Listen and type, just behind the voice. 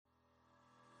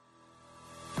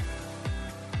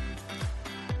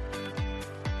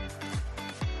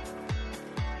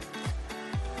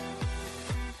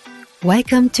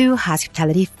Welcome to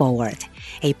Hospitality Forward,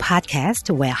 a podcast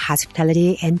where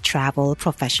hospitality and travel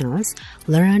professionals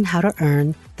learn how to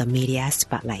earn the media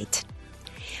spotlight.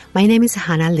 My name is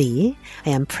Hannah Lee. I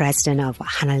am president of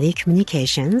Hannah Lee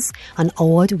Communications, an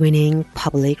award-winning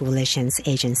public relations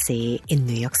agency in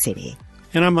New York City.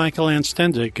 And I'm Michael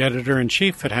Anstendig,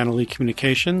 editor-in-chief at Hannah Lee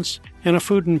Communications and a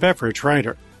food and beverage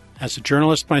writer. As a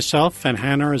journalist myself and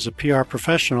Hannah as a PR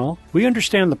professional, we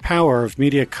understand the power of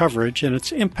media coverage and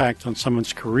its impact on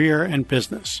someone's career and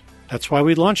business. That's why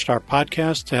we launched our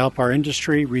podcast to help our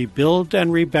industry rebuild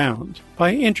and rebound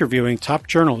by interviewing top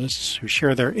journalists who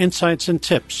share their insights and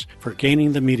tips for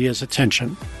gaining the media's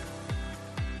attention.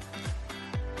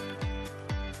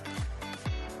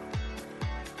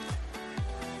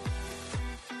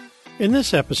 In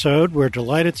this episode, we're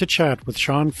delighted to chat with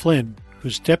Sean Flynn,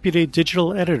 who's deputy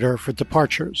digital editor for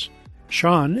Departures.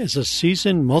 Sean is a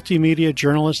seasoned multimedia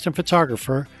journalist and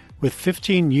photographer with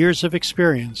 15 years of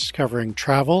experience covering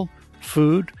travel,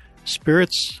 food,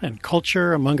 spirits, and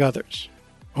culture, among others.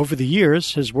 Over the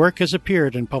years, his work has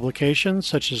appeared in publications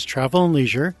such as Travel and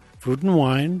Leisure, Food and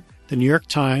Wine, The New York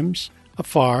Times,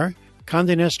 Afar,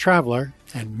 Condé Nast Traveler,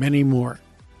 and many more.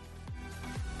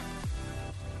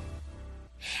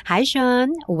 Hi,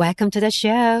 Sean. Welcome to the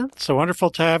show. So wonderful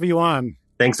to have you on.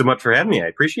 Thanks so much for having me. I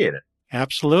appreciate it.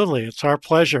 Absolutely. It's our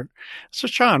pleasure. So,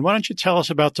 Sean, why don't you tell us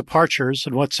about Departures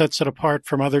and what sets it apart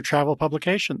from other travel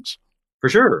publications? For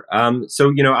sure.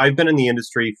 I've been in the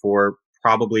industry for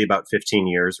probably about 15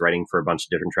 years, writing for a bunch of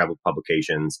different travel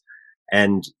publications.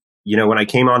 And, when I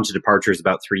came on to Departures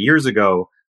about 3 years ago,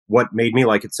 what made me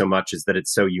like it so much is that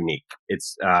it's so unique.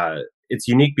 It's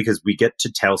unique because we get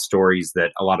to tell stories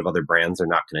that a lot of other brands are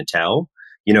not going to tell.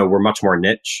 We're much more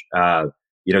niche.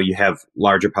 You have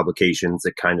larger publications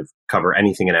that kind of cover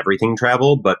anything and everything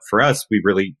travel. But for us, we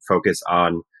really focus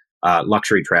on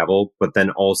luxury travel, but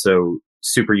then also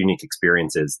super unique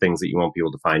experiences, things that you won't be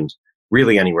able to find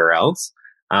really anywhere else.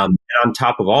 And on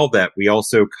top of all that, we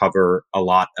also cover a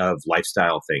lot of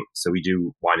lifestyle things. So we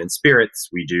do wine and spirits,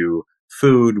 we do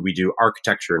food, we do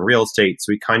architecture and real estate.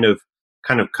 So we kind of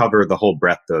cover the whole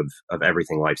breadth of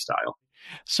everything lifestyle.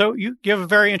 So you have a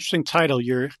very interesting title.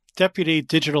 You're deputy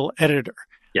digital editor.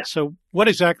 Yeah. So what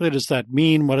exactly does that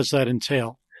mean? What does that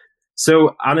entail?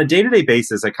 So on a day-to-day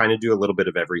basis, I kind of do a little bit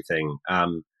of everything.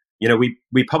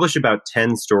 We publish about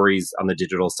 10 stories on the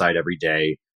digital side every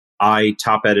day. I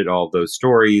top edit all those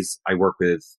stories. I work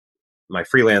with my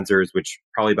freelancers, which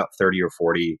probably about 30 or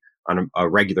 40 on a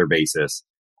regular basis.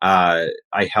 I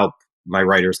help my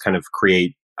writers kind of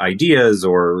create ideas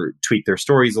or tweak their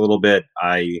stories a little bit.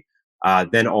 I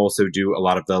then also do a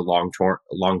lot of the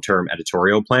long-term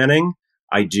editorial planning.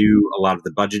 I do a lot of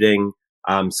the budgeting.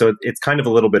 So it's kind of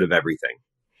a little bit of everything.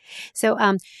 So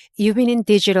you've been in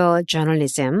digital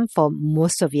journalism for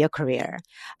most of your career.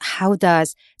 How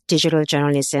does digital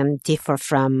journalism differ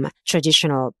from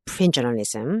traditional print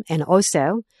journalism? And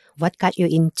also, what got you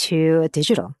into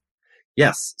digital?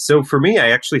 Yes. So for me,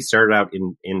 I actually started out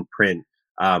in print.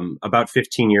 About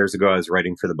 15 years ago, I was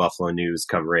writing for the Buffalo News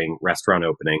covering restaurant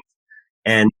openings.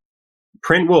 And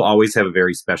print will always have a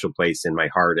very special place in my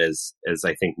heart, as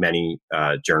I think many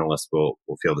journalists will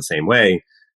feel the same way.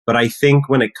 But I think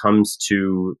when it comes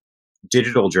to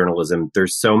digital journalism,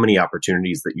 there's so many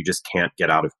opportunities that you just can't get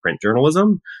out of print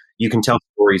journalism. You can tell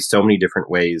stories so many different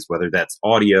ways, whether that's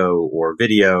audio or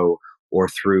video or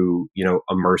through,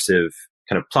 immersive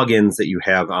kind of plugins that you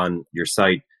have on your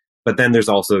site. But then there's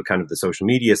also kind of the social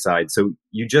media side. So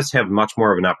you just have much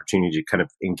more of an opportunity to kind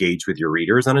of engage with your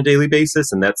readers on a daily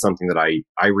basis. And that's something that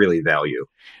I really value.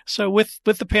 So with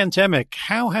the pandemic,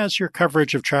 how has your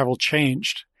coverage of travel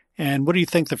changed? And what do you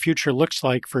think the future looks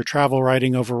like for travel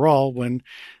writing overall when,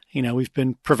 we've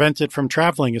been prevented from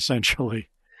traveling essentially?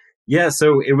 Yeah,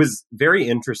 so it was very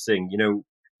interesting.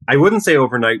 I wouldn't say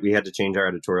overnight we had to change our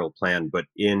editorial plan, but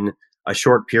in a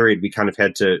short period, we kind of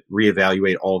had to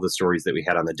reevaluate all the stories that we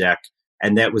had on the deck.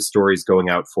 And that was stories going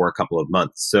out for a couple of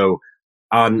months. So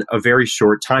on a very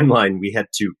short timeline, we had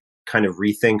to kind of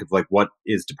rethink of what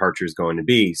is Departures going to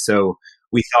be. So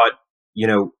we thought,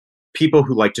 people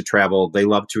who like to travel, they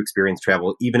love to experience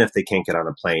travel, even if they can't get on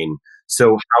a plane. So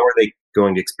how are they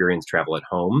going to experience travel at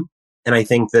home? And I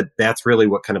think that that's really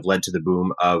what kind of led to the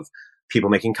boom of people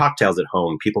making cocktails at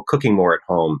home, people cooking more at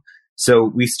home. So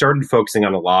we started focusing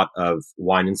on a lot of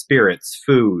wine and spirits,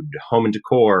 food, home and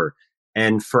decor.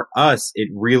 And for us, it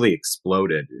really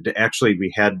exploded. Actually,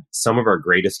 we had some of our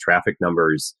greatest traffic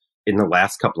numbers in the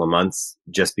last couple of months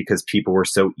just because people were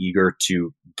so eager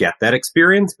to get that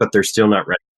experience, but they're still not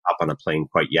ready to hop on a plane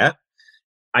quite yet.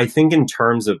 I think in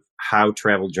terms of how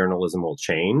travel journalism will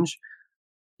change,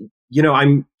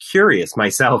 I'm curious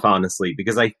myself, honestly,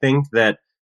 because I think that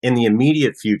in the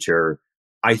immediate future,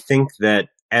 I think that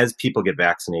as people get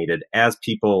vaccinated, as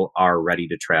people are ready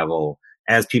to travel,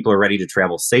 as people are ready to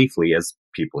travel safely, as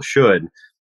people should,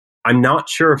 I'm not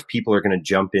sure if people are going to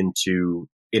jump into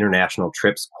international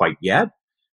trips quite yet.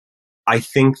 I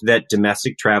think that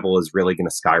domestic travel is really going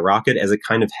to skyrocket as it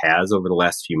kind of has over the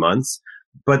last few months.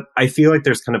 But I feel like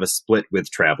there's kind of a split with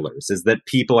travelers, is that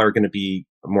people are going to be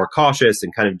more cautious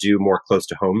and kind of do more close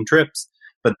to home trips.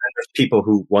 But then there's people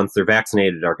who, once they're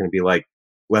vaccinated, are going to be like,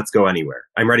 let's go anywhere.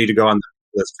 I'm ready to go on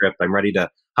this trip. I'm ready to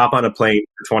hop on a plane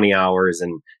for 20 hours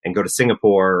and go to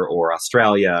Singapore or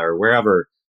Australia or wherever.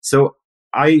 So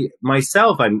I'm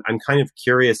kind of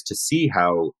curious to see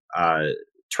how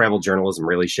travel journalism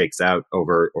really shakes out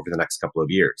over the next couple of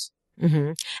years.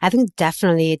 Mm-hmm. I think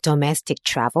definitely domestic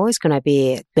travel is going to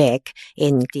be big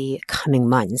in the coming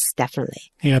months,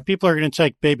 definitely. Yeah, people are going to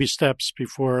take baby steps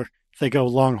before they go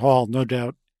long haul, no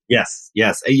doubt. Yes,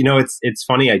 yes. It's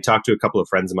funny. I talked to a couple of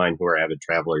friends of mine who are avid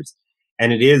travelers,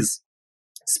 and it is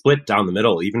split down the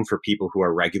middle. Even for people who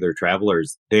are regular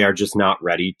travelers, they are just not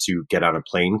ready to get on a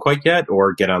plane quite yet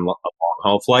or get on a long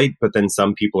haul flight. But then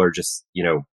some people are just,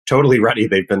 totally ready.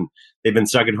 They've been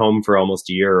stuck at home for almost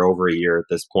a year or over a year at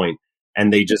this point,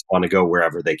 and they just want to go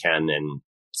wherever they can and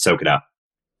soak it up.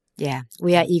 Yeah,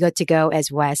 we are eager to go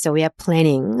as well. So we are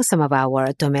planning some of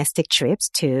our domestic trips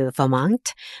to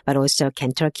Vermont, but also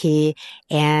Kentucky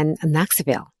and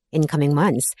Knoxville in coming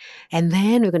months. And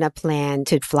then we're going to plan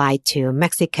to fly to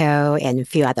Mexico and a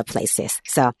few other places.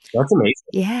 So that's amazing.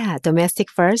 Yeah,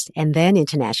 domestic first and then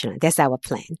international. That's our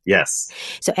plan. Yes.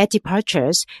 So at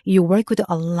Departures, you work with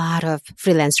a lot of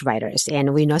freelance writers,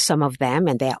 and we know some of them,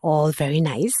 and they're all very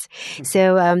nice.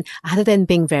 So other than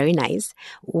being very nice,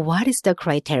 what is the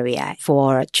criteria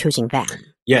for choosing them?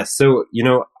 Yes. So,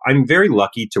 I'm very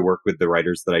lucky to work with the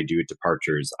writers that I do at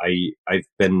Departures. I've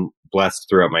been blessed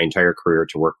throughout my entire career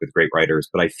to work with great writers,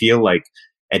 but I feel like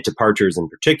at Departures in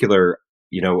particular,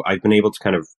 I've been able to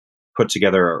kind of put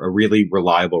together a really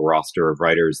reliable roster of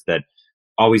writers that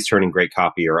always turn in great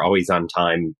copy, or always on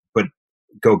time, but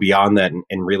go beyond that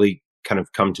and really kind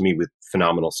of come to me with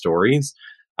phenomenal stories.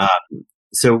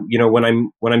 So, when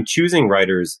I'm choosing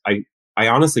writers, I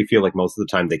honestly feel like most of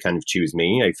the time they kind of choose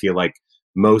me. I feel like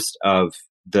most of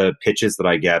the pitches that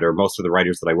I get, or most of the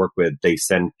writers that I work with, they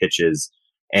send pitches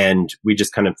and we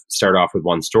just kind of start off with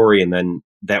one story. And then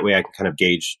that way I can kind of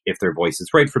gauge if their voice is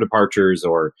right for Departures,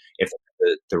 or if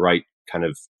the right kind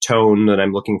of tone that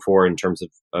I'm looking for in terms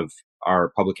of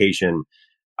our publication.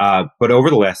 But over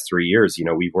the last 3 years,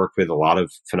 we've worked with a lot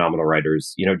of phenomenal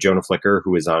writers. Jonah Flicker,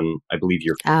 who is on, I believe,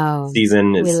 your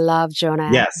season. We love Jonah.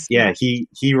 Yes. Yeah.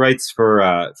 He writes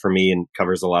for me and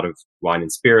covers a lot of wine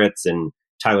and spirits, and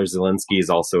Tyler Zielinski is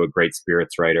also a great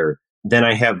spirits writer. Then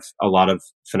I have a lot of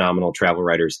phenomenal travel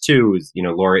writers too.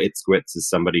 Laura Itzkowitz is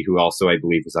somebody who also, I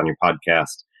believe, was on your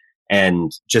podcast,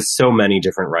 and just so many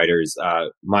different writers.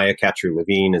 Maya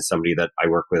Katru-Levine is somebody that I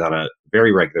work with on a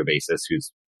very regular basis,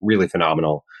 who's really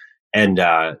phenomenal. And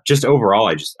just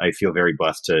overall, I feel very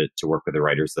blessed to work with the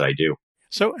writers that I do.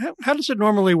 So how does it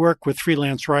normally work with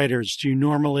freelance writers? Do you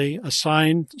normally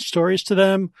assign stories to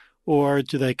them, or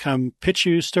do they come pitch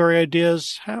you story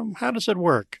ideas? How does it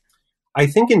work? I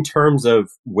think in terms of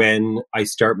when I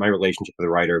start my relationship with a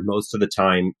writer, most of the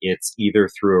time it's either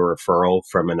through a referral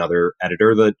from another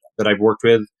editor that I've worked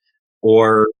with,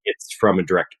 or it's from a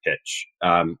direct pitch.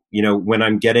 When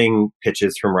I'm getting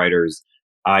pitches from writers,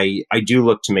 I do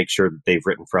look to make sure that they've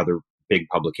written for other big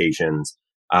publications.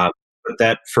 But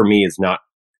that for me is not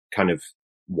kind of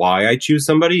why I choose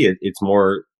somebody. It's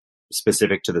more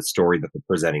specific to the story that they're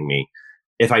presenting me.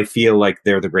 If I feel like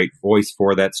they're the great voice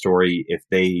for that story, if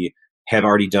they have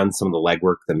already done some of the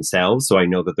legwork themselves, so I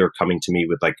know that they're coming to me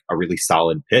with like a really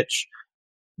solid pitch,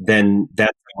 then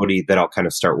that's somebody that I'll kind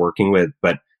of start working with.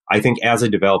 But I think as I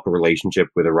develop a relationship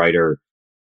with a writer,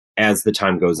 as the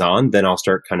time goes on, then I'll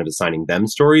start kind of assigning them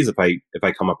stories. If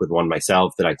I come up with one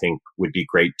myself that I think would be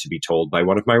great to be told by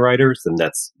one of my writers, then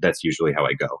that's usually how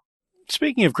I go.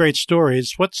 Speaking of great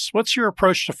stories, what's your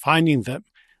approach to finding them?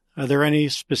 Are there any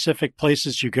specific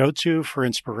places you go to for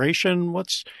inspiration?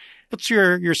 What's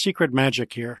your secret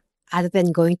magic here? Other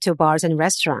than going to bars and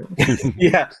restaurants.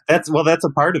 Yeah, that's a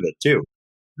part of it too.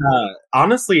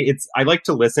 Honestly, I like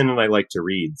to listen and I like to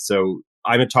read. So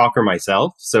I'm a talker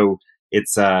myself. So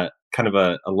it's kind of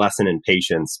a lesson in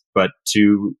patience, but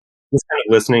to just kind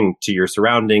of listening to your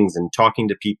surroundings and talking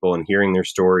to people and hearing their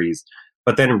stories,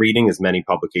 but then reading as many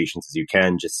publications as you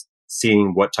can, just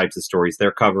seeing what types of stories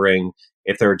they're covering,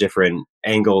 if there are different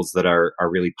angles that are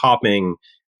really popping.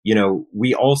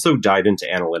 We also dive into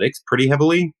analytics pretty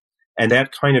heavily. And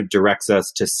that kind of directs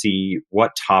us to see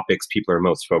what topics people are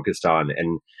most focused on.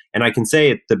 And I can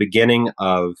say at the beginning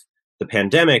of the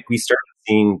pandemic, we started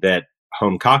seeing that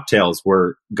home cocktails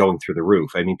were going through the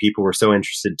roof. I mean, people were so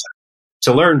interested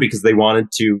to learn because they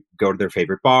wanted to go to their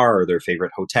favorite bar or their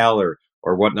favorite hotel or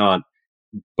whatnot,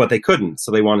 but they couldn't.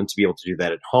 So they wanted to be able to do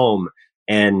that at home.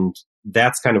 And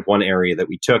that's kind of one area that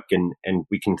we took, and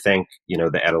we can thank,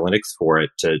 the analytics for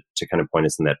it to kind of point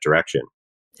us in that direction.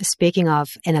 Speaking of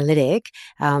analytic,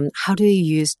 how do you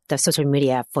use the social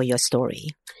media for your story?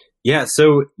 Yeah.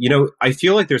 So, I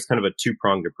feel like there's kind of a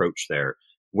two-pronged approach there.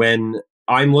 When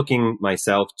I'm looking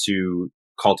myself to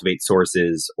cultivate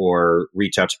sources or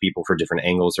reach out to people for different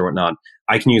angles or whatnot,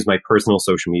 I can use my personal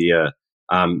social media,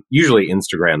 usually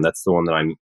Instagram. That's the one that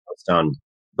I'm most on.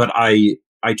 But I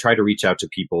try to reach out to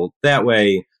people that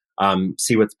way,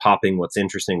 see what's popping, what's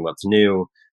interesting, what's new.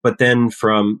 But then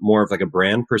from more of like a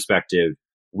brand perspective,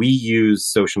 we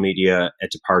use social media at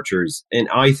Departures in,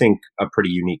 I think, a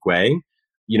pretty unique way.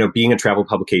 Being a travel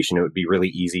publication, it would be really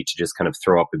easy to just kind of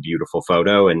throw up a beautiful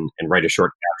photo and write a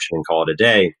short caption and call it a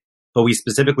day. But we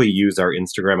specifically use our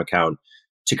Instagram account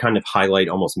to kind of highlight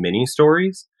almost mini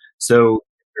stories. So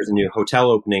if there's a new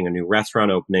hotel opening, a new restaurant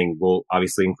opening, we'll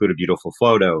obviously include a beautiful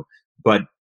photo, but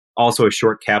also a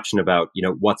short caption about,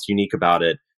 what's unique about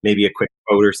it, maybe a quick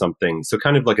quote or something. So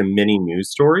kind of like a mini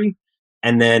news story.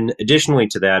 And then additionally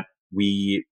to that,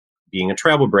 we, being a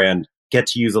travel brand, get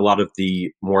to use a lot of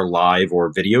the more live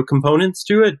or video components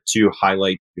to it to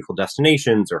highlight beautiful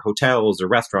destinations or hotels or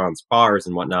restaurants, bars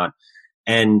and whatnot.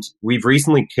 And we've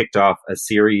recently kicked off a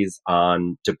series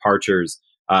on Departures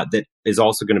that is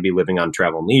also going to be living on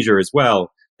Travel and Leisure as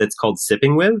well. That's called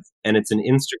Sipping With. And it's an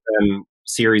Instagram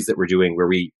series that we're doing where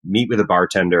we meet with a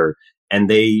bartender and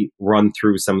they run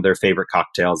through some of their favorite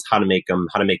cocktails, how to make them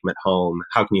at home,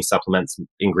 how can you supplement some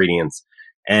ingredients.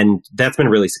 And that's been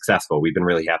really successful. We've been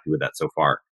really happy with that so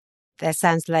far. That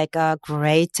sounds like a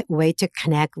great way to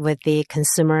connect with the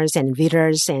consumers and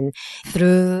readers and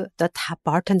through the top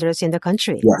bartenders in the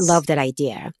country. Yes. Love that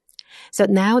idea. So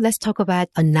now let's talk about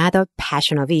another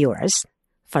passion of yours,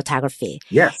 photography.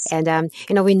 Yes. And,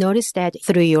 we noticed that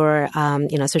through your,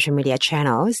 social media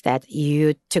channels that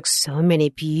you took so many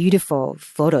beautiful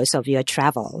photos of your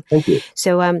travel. Thank you.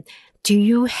 So, do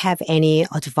you have any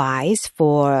advice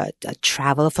for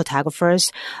travel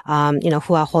photographers,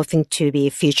 who are hoping to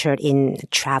be featured in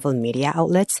travel media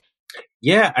outlets?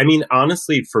 Yeah. I mean,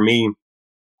 honestly, for me,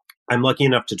 I'm lucky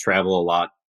enough to travel a lot,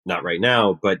 not right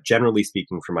now, but generally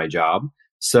speaking for my job.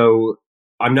 So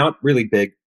I'm not really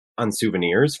big on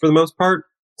souvenirs for the most part.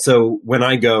 So when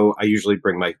I go, I usually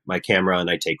bring my camera and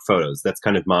I take photos. That's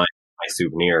kind of my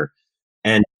souvenir.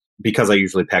 And because I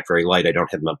usually pack very light, I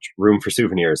don't have much room for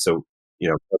souvenirs. So,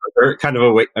 they're kind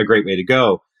of a great way to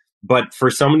go. But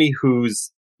for somebody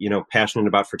who's, passionate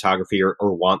about photography or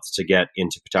wants to get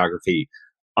into photography,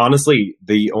 honestly,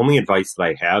 the only advice that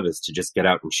I have is to just get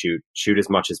out and shoot as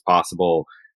much as possible.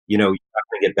 You're not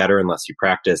going to get better unless you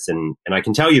practice. And I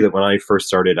can tell you that when I first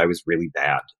started, I was really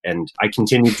bad and I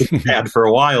continued to be bad for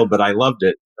a while, but I loved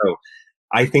it. So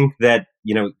I think that,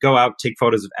 go out, take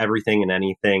photos of everything and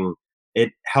anything. It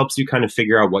helps you kind of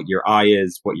figure out what your eye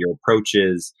is, what your approach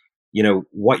is,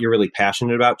 what you're really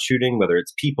passionate about shooting, whether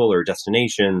it's people or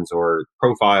destinations or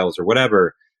profiles or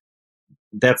whatever.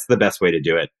 That's the best way to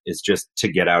do it, is just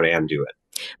to get out and do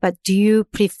it. But do you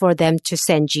prefer them to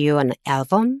send you an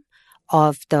album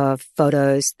of the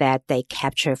photos that they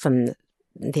capture from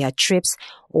their trips,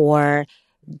 or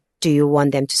do you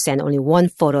want them to send only one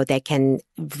photo that can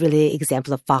really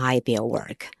exemplify their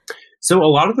work? So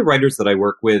a lot of the writers that I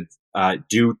work with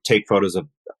do take photos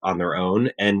on their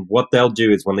own. And what they'll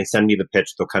do is when they send me the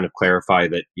pitch, they'll kind of clarify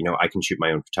that, I can shoot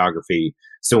my own photography.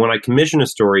 So when I commission a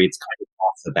story, it's kind of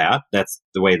off the bat. That's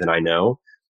the way that I know.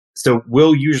 So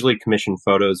we'll usually commission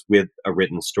photos with a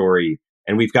written story.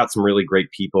 And we've got some really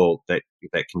great people that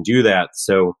can do that.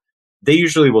 So they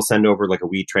usually will send over like a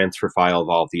WeTransfer file of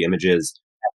all of the images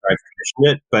after I've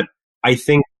commissioned it. But I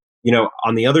think,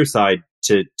 on the other side,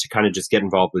 to kind of just get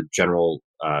involved with general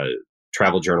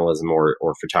travel journalism or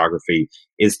photography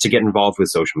is to get involved with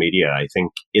social media. I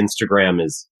think Instagram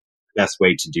is the best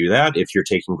way to do that. If you're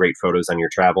taking great photos on your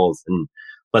travels and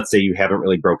let's say you haven't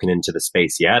really broken into the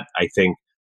space yet, I think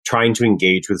trying to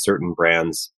engage with certain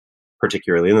brands,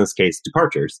 particularly in this case,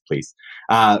 Departures, please,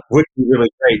 would be really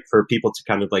great for people to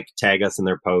kind of like tag us in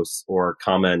their posts or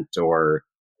comment or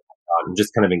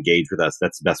just kind of engage with us.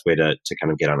 That's the best way to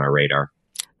kind of get on our radar.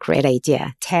 Great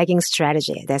idea. Tagging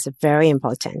strategy. That's very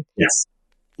important. Yes.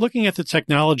 Looking at the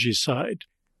technology side,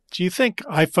 do you think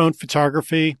iPhone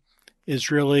photography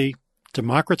is really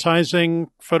democratizing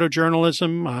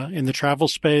photojournalism in the travel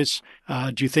space?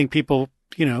 Do you think people,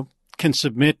 can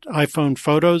submit iPhone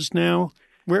photos now?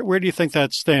 Where do you think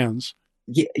that stands?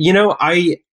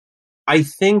 I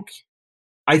think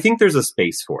there's a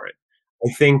space for it.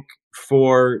 I think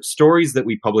for stories that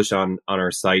we publish on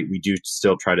our site, we do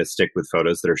still try to stick with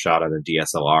photos that are shot on a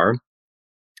DSLR.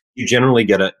 You generally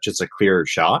get just a clearer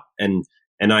shot, and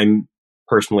I'm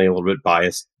personally a little bit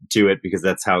biased to it because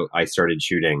that's how I started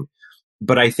shooting.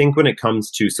 But I think when it comes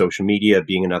to social media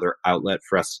being another outlet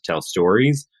for us to tell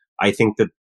stories, I think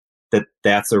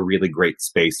that's a really great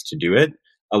space to do it.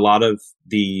 A lot of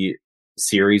the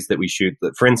series that we shoot,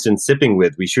 for instance, Sipping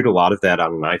With, we shoot a lot of that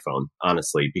on an iPhone,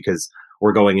 honestly, because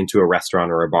we're going into a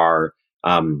restaurant or a bar,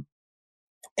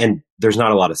 and there's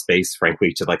not a lot of space,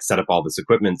 frankly, to set up all this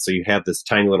equipment. So you have this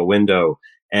tiny little window,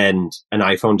 and an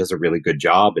iPhone does a really good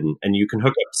job, and you can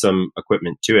hook up some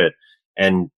equipment to it,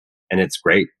 and it's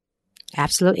great.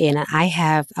 Absolutely. And I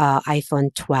have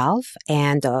iPhone 12,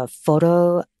 and the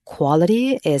photo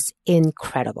quality is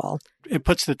incredible. It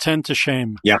puts the 10 to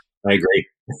shame. Yeah, I agree.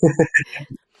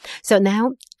 So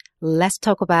now let's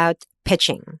talk about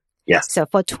pitching. Yes. So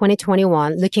for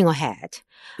 2021, looking ahead,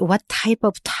 what type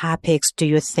of topics do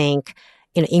you think,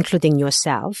 including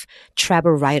yourself,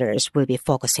 travel writers will be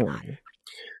focusing on?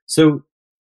 So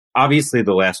obviously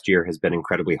the last year has been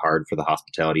incredibly hard for the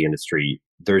hospitality industry.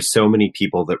 There's so many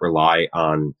people that rely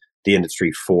on the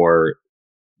industry for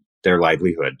their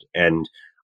livelihood. And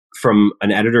from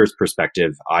an editor's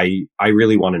perspective, I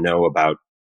really want to know about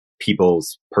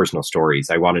people's personal stories.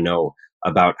 I want to know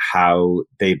about how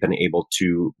they've been able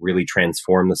to really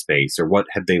transform the space, or what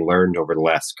have they learned over the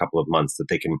last couple of months that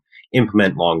they can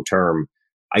implement long term.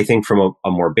 I think from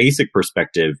a more basic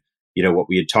perspective, what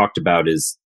we had talked about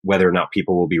is whether or not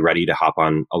people will be ready to hop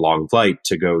on a long flight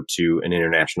to go to an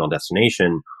international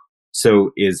destination. So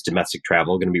is domestic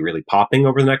travel going to be really popping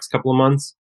over the next couple of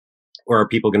months? Or are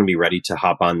people going to be ready to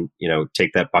hop on,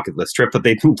 take that bucket list trip that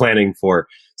they've been planning for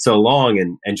so long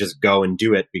and just go and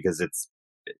do it because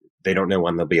they don't know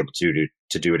when they'll be able to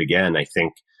do it again. I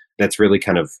think that's really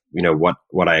kind of,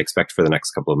 what I expect for the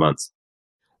next couple of months.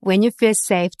 When you feel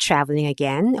safe traveling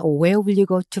again, where will you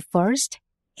go to first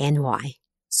and why?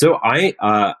 So I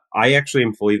actually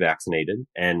am fully vaccinated,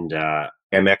 and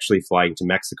I'm actually flying to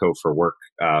Mexico for work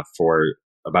for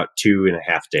about 2.5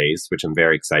 days, which I'm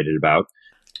very excited about.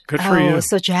 Good for you. Oh,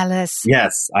 so jealous.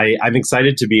 Yes, I'm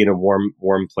excited to be in a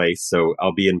warm place. So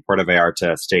I'll be in Puerto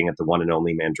Vallarta, staying at the one and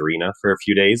only Mandarina for a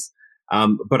few days.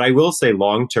 But I will say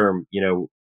long term,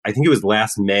 I think it was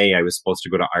last May I was supposed to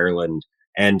go to Ireland,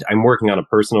 and I'm working on a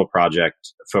personal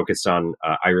project focused on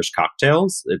Irish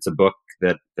cocktails. It's a book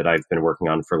that I've been working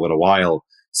on for a little while.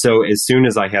 So as soon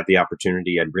as I have the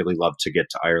opportunity, I'd really love to get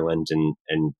to Ireland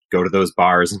and go to those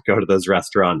bars and go to those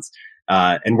restaurants.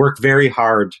 And work very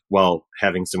hard while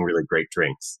having some really great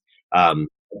drinks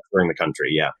during the country.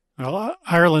 Yeah. Well,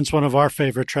 Ireland's one of our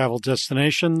favorite travel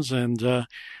destinations, and the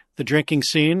drinking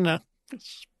scene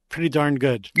is pretty darn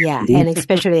good. Yeah, and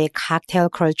especially cocktail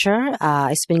culture.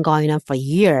 It's been going on for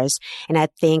years, and I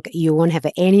think you won't have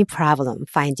any problem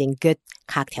finding good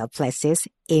cocktail places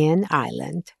in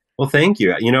Ireland. Well, thank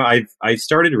you. I've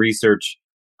started research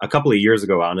a couple of years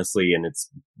ago, honestly, and it's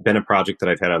been a project that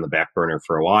I've had on the back burner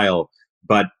for a while.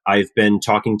 But I've been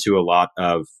talking to a lot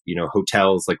of,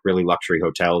 hotels, like really luxury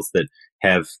hotels that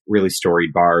have really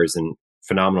storied bars and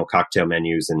phenomenal cocktail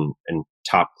menus and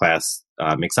top class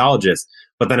mixologists.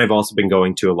 But then I've also been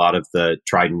going to a lot of the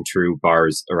tried and true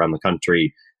bars around the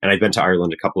country. And I've been to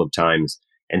Ireland a couple of times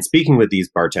and speaking with these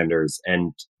bartenders.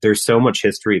 And there's so much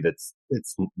history that's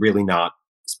really not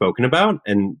spoken about.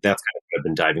 And that's kind of what I've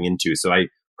been diving into. So I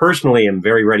personally am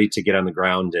very ready to get on the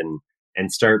ground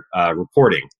and start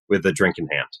reporting with a drink in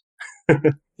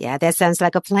hand. Yeah, that sounds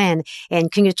like a plan.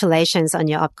 And congratulations on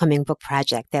your upcoming book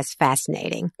project. That's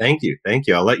fascinating. Thank you.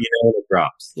 I'll let you know when it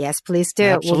drops. Yes, please do.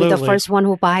 Absolutely. We'll be the first one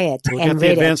who buy it We'll and get the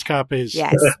read advance it. copies.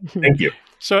 Yes. Thank you.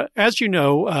 So as you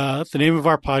know, the name of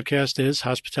our podcast is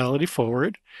Hospitality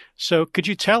Forward. So could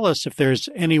you tell us if there's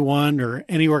anyone or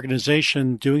any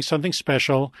organization doing something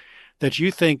special that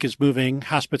you think is moving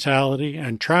hospitality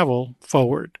and travel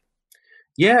forward?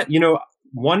 Yeah,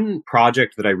 one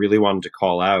project that I really wanted to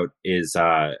call out is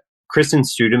Kristen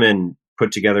Studeman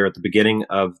put together at the beginning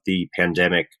of the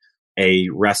pandemic a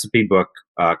recipe book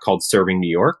called Serving New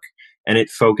York. And it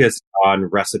focused on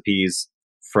recipes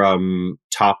from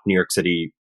top New York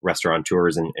City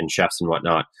restaurateurs and chefs and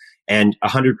whatnot. And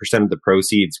 100% of the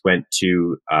proceeds went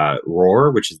to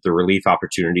ROAR, which is the Relief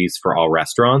Opportunities for All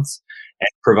Restaurants, and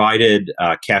provided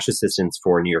cash assistance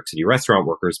for New York City restaurant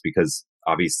workers because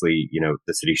obviously,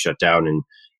 the city shut down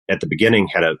at the beginning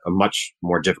had a much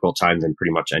more difficult time than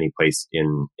pretty much any place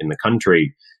in the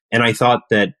country. And I thought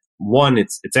that, one,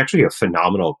 it's actually a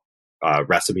phenomenal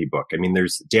recipe book. I mean,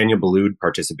 there's Daniel Boulud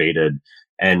participated,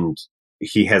 and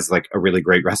he has like a really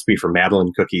great recipe for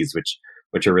Madeleine cookies,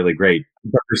 which are really great.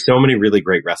 But there's so many really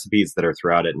great recipes that are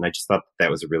throughout it. And I just thought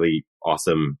that was a really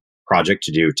awesome project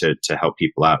to do to help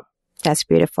people out. That's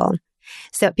beautiful.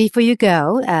 So before you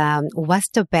go, what's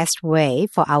the best way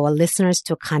for our listeners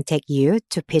to contact you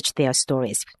to pitch their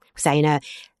stories? Because I know,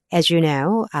 as you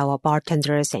know, our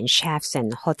bartenders and chefs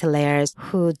and hoteliers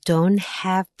who don't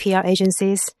have PR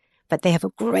agencies, but they have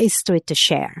a great story to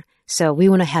share. So we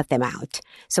want to help them out.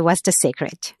 So what's the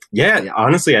secret? Yeah,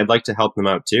 honestly, I'd like to help them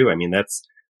out too. I mean,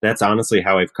 that's honestly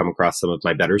how I've come across some of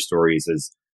my better stories,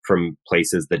 is from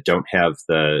places that don't have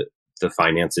the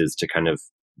finances to kind of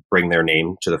bring their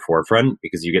name to the forefront,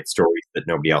 because you get stories that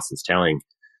nobody else is telling.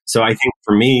 So I think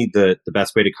for me, the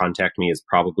best way to contact me is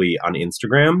probably on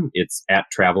Instagram. It's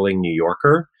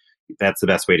 @TravelingNewYorker. That's the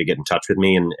best way to get in touch with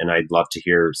me. And I'd love to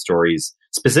hear stories.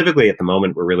 Specifically at the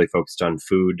moment, we're really focused on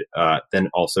food. Then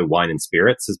also wine and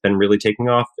spirits has been really taking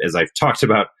off, as I've talked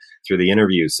about through the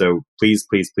interview. So please,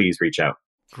 please, please reach out.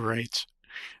 Great.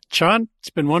 Sean, it's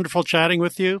been wonderful chatting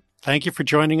with you. Thank you for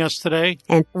joining us today.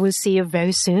 And we'll see you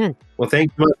very soon. Well,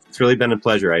 thank you much. It's really been a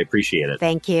pleasure. I appreciate it.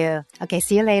 Thank you. Okay,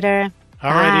 see you later.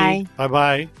 All righty.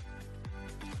 Bye-bye.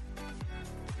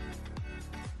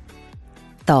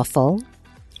 Thoughtful,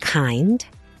 kind,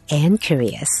 and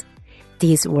curious.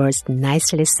 These words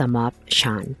nicely sum up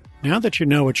Sean. Now that you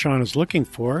know what Sean is looking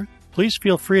for, please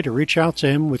feel free to reach out to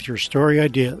him with your story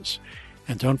ideas.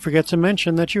 And don't forget to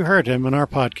mention that you heard him in our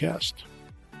podcast.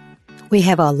 We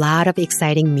have a lot of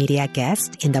exciting media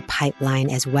guests in the pipeline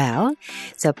as well.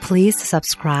 So please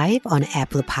subscribe on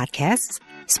Apple Podcasts,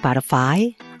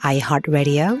 Spotify,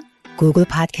 iHeartRadio, Google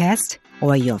Podcasts,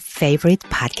 or your favorite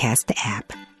podcast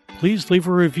app. Please leave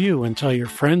a review and tell your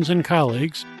friends and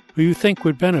colleagues who you think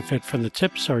would benefit from the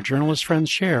tips our journalist friends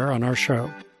share on our show.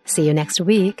 See you next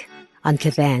week.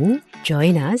 Until then,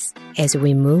 join us as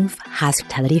we move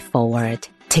hospitality forward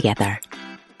together.